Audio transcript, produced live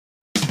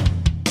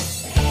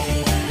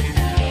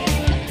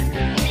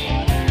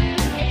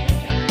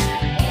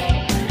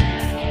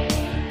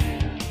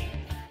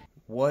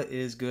What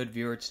is good,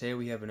 viewer? Today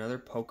we have another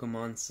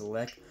Pokemon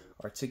Select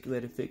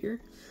articulated figure,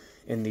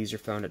 and these are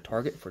found at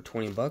Target for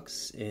 20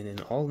 bucks, and in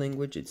all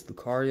language it's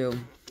Lucario.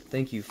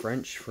 Thank you,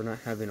 French, for not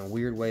having a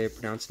weird way of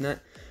pronouncing that.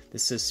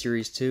 This says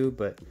Series 2,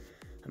 but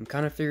I'm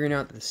kind of figuring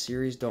out that the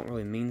series don't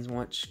really mean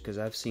much, because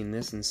I've seen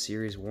this in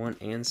Series 1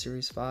 and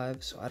Series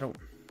 5, so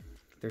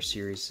they're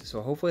series.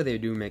 So hopefully they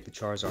do make the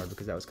Charizard,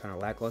 because that was kind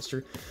of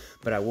lackluster,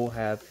 but I will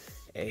have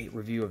a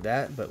review of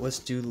that. But let's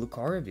do the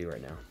Lucario review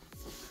right now.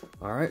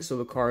 Alright,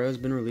 so Lucario has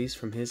been released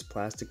from his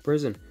plastic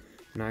prison,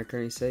 and I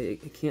can say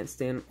it can't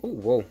stand.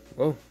 Oh,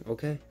 whoa,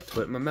 okay,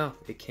 put it in my mouth.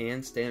 It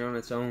can stand on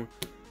its own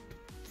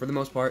for the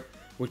most part,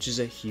 which is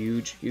a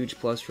huge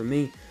plus for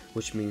me,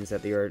 which means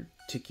that the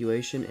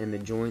articulation and the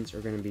joints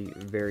are going to be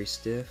very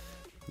stiff,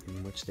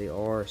 in which they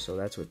are, so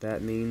that's what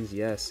that means,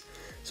 yes.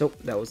 So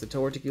that was the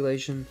toe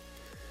articulation.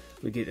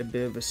 We get a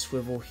bit of a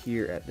swivel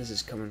here this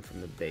is coming from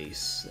the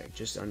base, like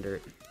just under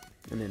it,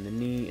 and then the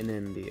knee, and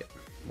then the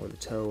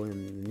toe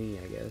and the knee,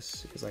 I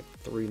guess. It's like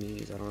 3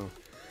 knees, I don't know.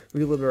 We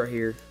get a little bit right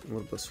here, a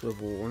little bit of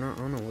swivel, or not,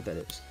 I don't know what that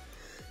is.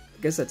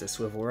 I guess that's a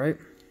swivel, right?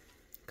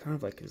 Kind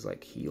of like his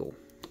heel.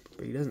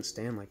 But he doesn't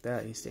stand like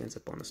that, he stands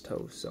up on his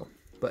toes, so.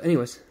 But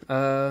anyways,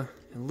 it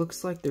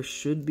looks like there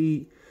should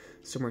be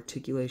some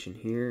articulation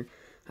here.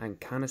 I can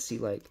kind of see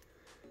like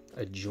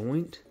a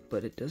joint,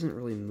 but it doesn't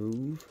really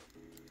move.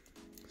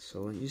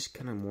 So you just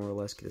kind of more or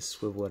less get a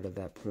swivel out of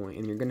that point,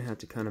 and you're going to have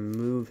to kind of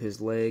move his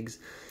legs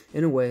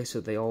in a way so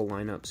they all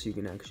line up, so you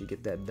can actually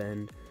get that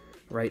bend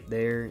right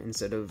there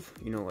instead of,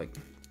 you know, like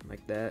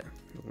that.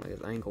 Looking like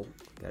his ankle.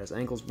 Got his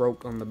ankles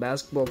broke on the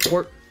basketball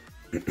court.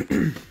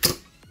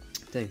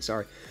 Dang,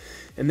 sorry.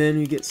 And then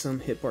you get some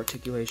hip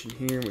articulation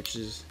here, which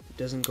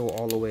doesn't go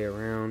all the way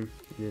around.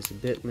 It is a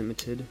bit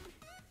limited.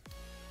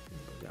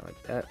 Got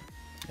like that.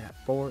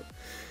 That forward.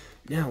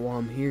 Now while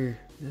I'm here,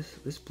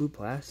 this blue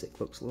plastic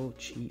looks a little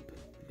cheap,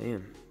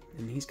 man.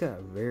 And he's got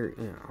a very,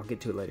 I'll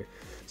get to it later.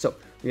 So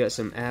we got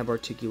some ab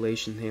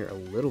articulation here a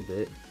little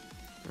bit.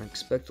 I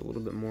expect a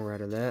little bit more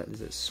out of that.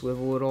 Does it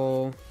swivel at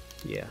all?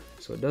 Yeah,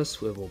 so it does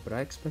swivel, but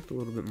I expect a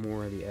little bit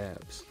more of the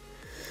abs.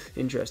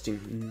 Interesting.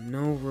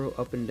 No real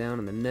up and down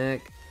on the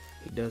neck.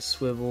 It does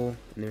swivel,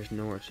 and there's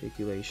no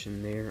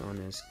articulation there on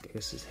his, I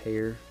guess, his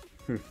hair.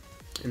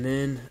 And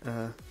then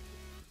right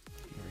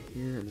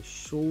here on the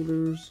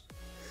shoulders,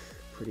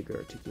 pretty good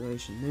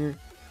articulation there.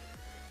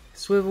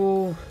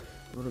 Swivel.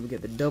 We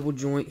get the double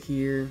joint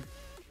here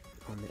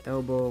on the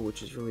elbow,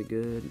 which is really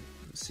good.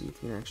 Let's see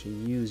if we can actually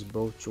use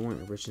both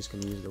joints, or we're just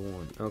gonna use the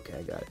one. Okay,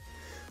 I got it.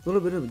 A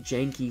little bit of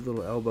janky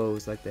little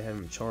elbows like they have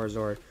in the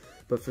Charizard,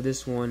 but for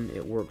this one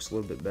it works a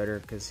little bit better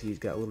because he's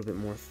got a little bit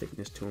more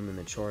thickness to him than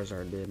the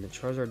Charizard did. And the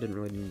Charizard didn't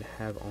really need to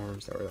have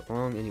arms that were that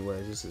long.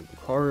 Anyways, this is the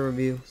Lucario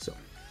review. So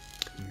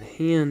in the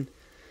hand,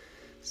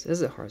 it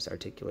says it has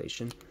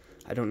articulation.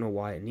 I don't know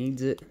why it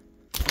needs it.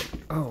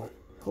 Oh,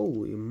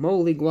 holy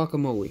moly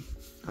guacamole.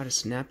 I just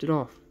snapped it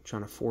off,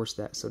 trying to force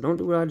that. So don't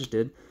do what I just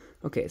did.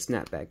 Okay, it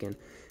snapped back in.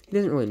 He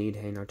doesn't really need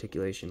hand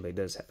articulation, but he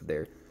does have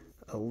there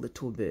a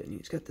little bit. And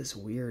he's got this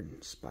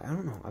weird spike. I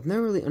don't know. I've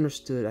never really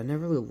understood. I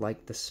never really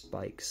liked the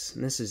spikes.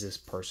 And this is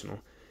just personal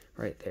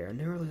right there. I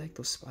never really liked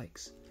those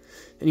spikes.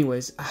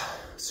 Anyways,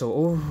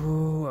 so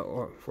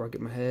before I get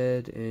my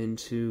head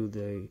into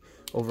the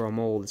overall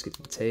mold, let's get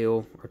to the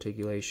tail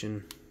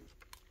articulation.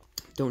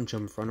 Don't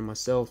jump in front of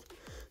myself.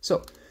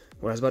 So,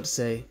 what I was about to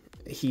say,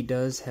 he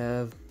does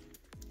have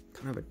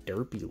kind of a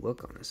derpy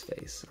look on his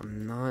face.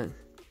 I'm not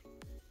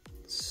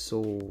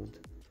sold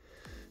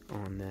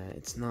on that.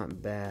 It's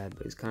not bad,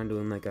 but he's kind of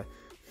doing like a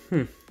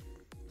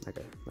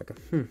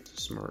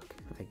smirk,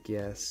 I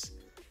guess.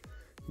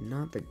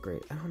 Not that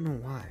great. I don't know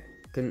why.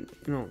 Can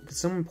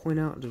someone point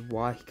out just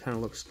why he kind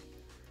of looks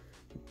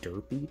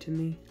derpy to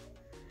me?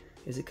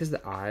 Is it because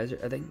the eyes?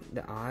 I think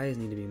the eyes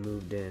need to be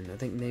moved in. I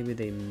think maybe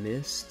they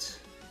missed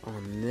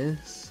on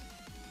this.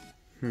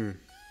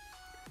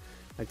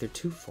 Like they're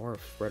too far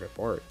spread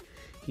apart.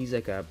 He's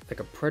like a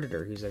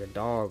predator. He's like a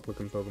dog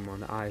looking Pokemon.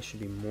 The eyes should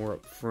be more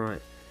up front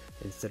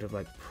instead of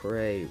like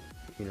prey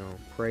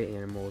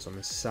animals on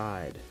the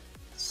side.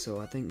 So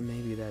I think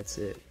maybe that's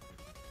it.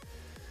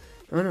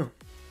 I don't know.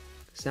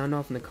 Sound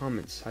off in the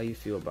comments how you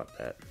feel about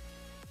that.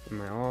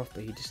 Am I off?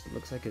 But he just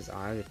looks like his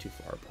eyes are too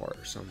far apart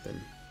or something.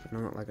 I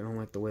don't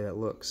like the way that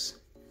looks.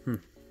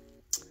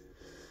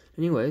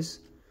 Anyways,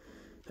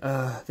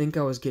 I think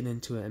I was getting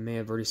into it. I may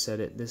have already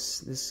said it.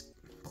 This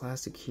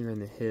plastic here in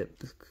the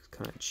hip is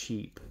kind of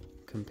cheap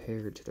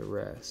compared to the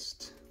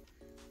rest.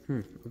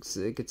 Looks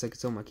like it's like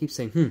it's on. I keep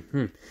saying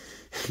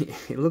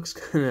It looks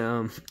kind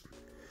of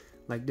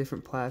like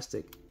different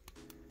plastic.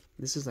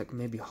 This is like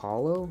maybe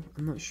hollow.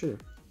 I'm not sure.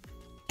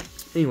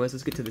 Anyways,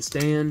 let's get to the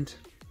stand,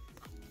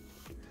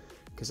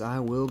 because I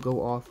will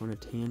go off on a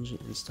tangent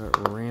and start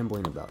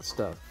rambling about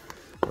stuff,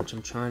 which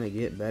I'm trying to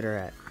get better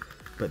at.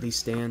 But these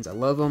stands, I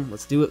love them.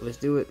 Let's do it. Let's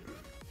do it.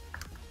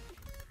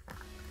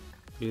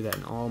 Do that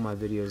in all my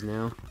videos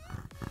now.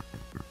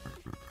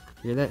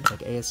 Hear that? It's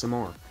like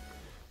ASMR.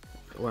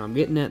 What I'm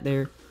getting at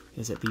there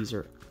is that these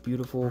are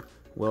beautiful,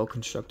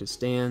 well-constructed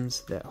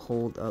stands that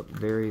hold up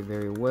very,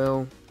 very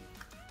well.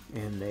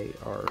 and they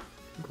are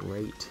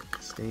great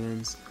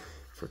stands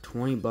for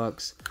 20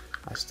 bucks.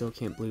 I still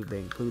can't believe they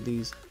include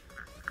these.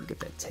 Get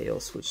that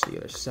tail switch to the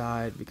other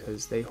side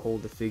because they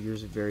hold the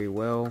figures very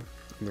well,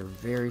 and they're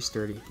very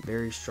sturdy,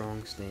 very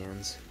strong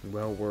stands,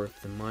 well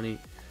worth the money.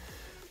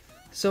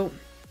 So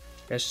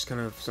that's just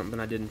kind of something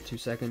I did in 2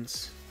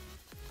 seconds.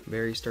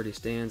 Very sturdy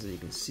stands, as you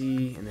can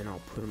see, and then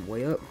I'll put them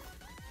way up,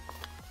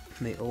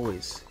 and they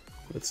always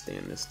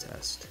withstand this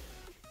test.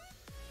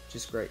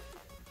 Just great.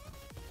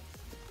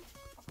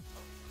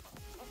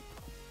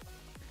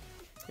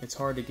 It's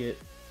hard to get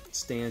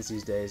stands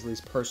these days, at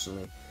least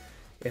personally.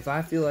 If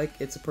I feel like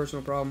it's a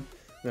personal problem,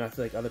 then I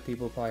feel like other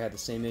people probably have the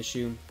same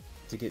issue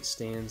to get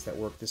stands that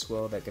work this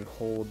well, that can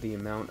hold the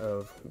amount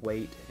of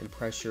weight and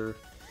pressure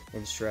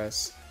and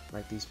stress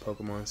like these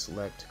Pokemon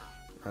Select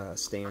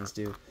stands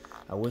do.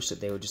 I wish that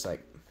they would just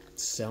like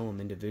sell them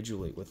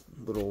individually with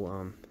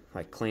little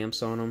like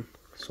clamps on them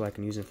so I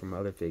can use them for my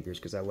other figures,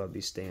 because I love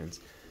these stands.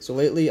 So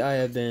lately I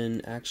have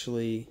been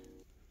actually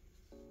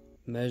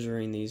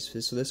measuring these.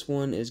 So this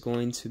one is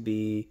going to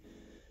be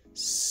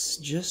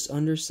just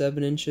under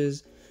 7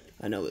 inches.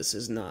 I know this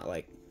is not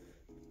like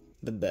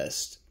the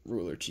best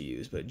ruler to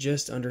use, but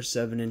just under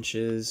 7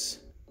 inches,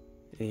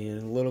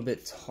 and a little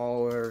bit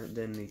taller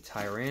than the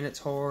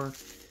Tyranitar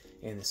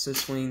and the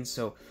Siswing.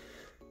 So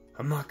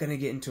I'm not going to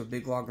get into a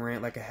big long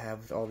rant like I have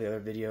with all the other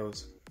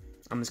videos.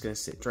 I'm just going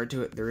to sit right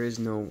to it. There is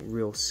no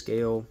real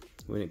scale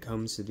when it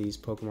comes to these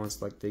Pokemon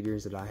Select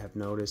figures that I have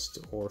noticed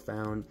or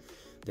found.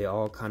 They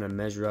all kind of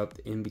measure up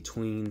in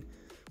between.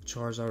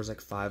 Charizard is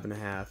like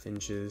 5.5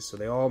 inches, so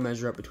they all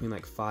measure up between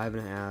like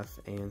 5.5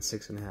 and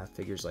 6.5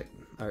 figures, like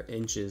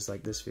inches,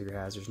 like this figure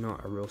has. There's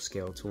not a real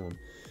scale to them.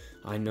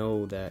 I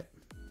know that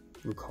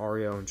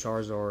Lucario and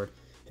Charizard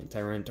and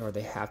Tyranitar,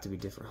 they have to be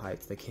different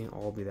heights. They can't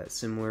all be that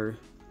similar,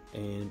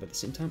 but at the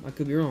same time, I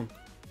could be wrong.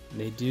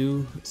 They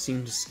do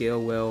seem to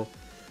scale well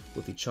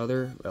with each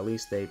other, or at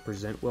least they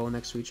present well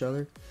next to each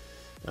other,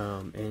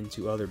 and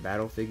to other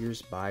battle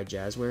figures by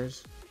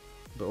Jazwares.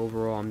 But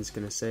overall, I'm just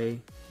going to say,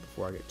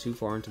 before I get too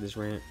far into this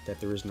rant, that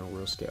there is no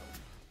real scale.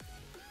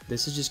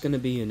 This is just going to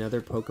be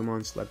another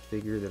Pokemon Select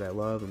figure that I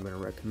love. I'm going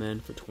to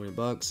recommend for 20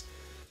 bucks.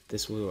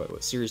 This was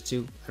what, Series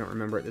 2? I don't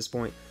remember at this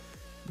point.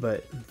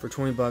 But for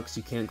 20 bucks,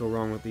 you can't go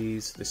wrong with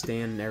these. The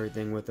stand and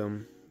everything with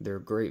them, they're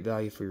great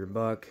value for your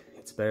buck.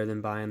 It's better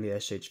than buying the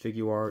SH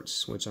Figure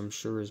Arts, which I'm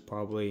sure is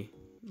probably,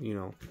 you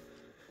know,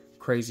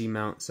 crazy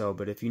amount. So,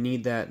 but if you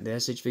need that, the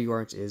SH Figure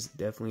Arts is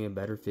definitely a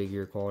better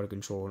figure, quality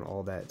control and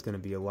all that. It's going to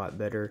be a lot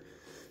better.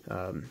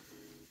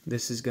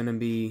 This is going to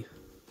be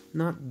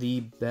not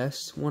the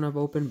best one I've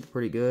opened, but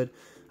pretty good.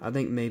 I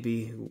think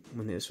maybe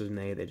when this was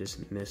made, they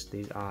just missed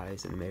these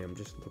eyes and made them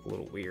just look a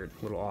little weird,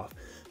 a little off.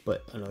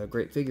 But another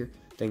great figure.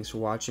 Thanks for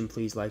watching.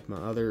 Please like my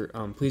other,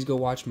 please go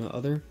watch my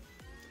other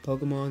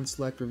Pokemon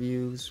Select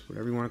reviews,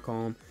 whatever you want to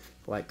call them.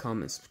 Like,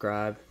 comment,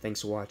 subscribe.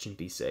 Thanks for watching.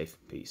 Be safe.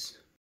 Peace.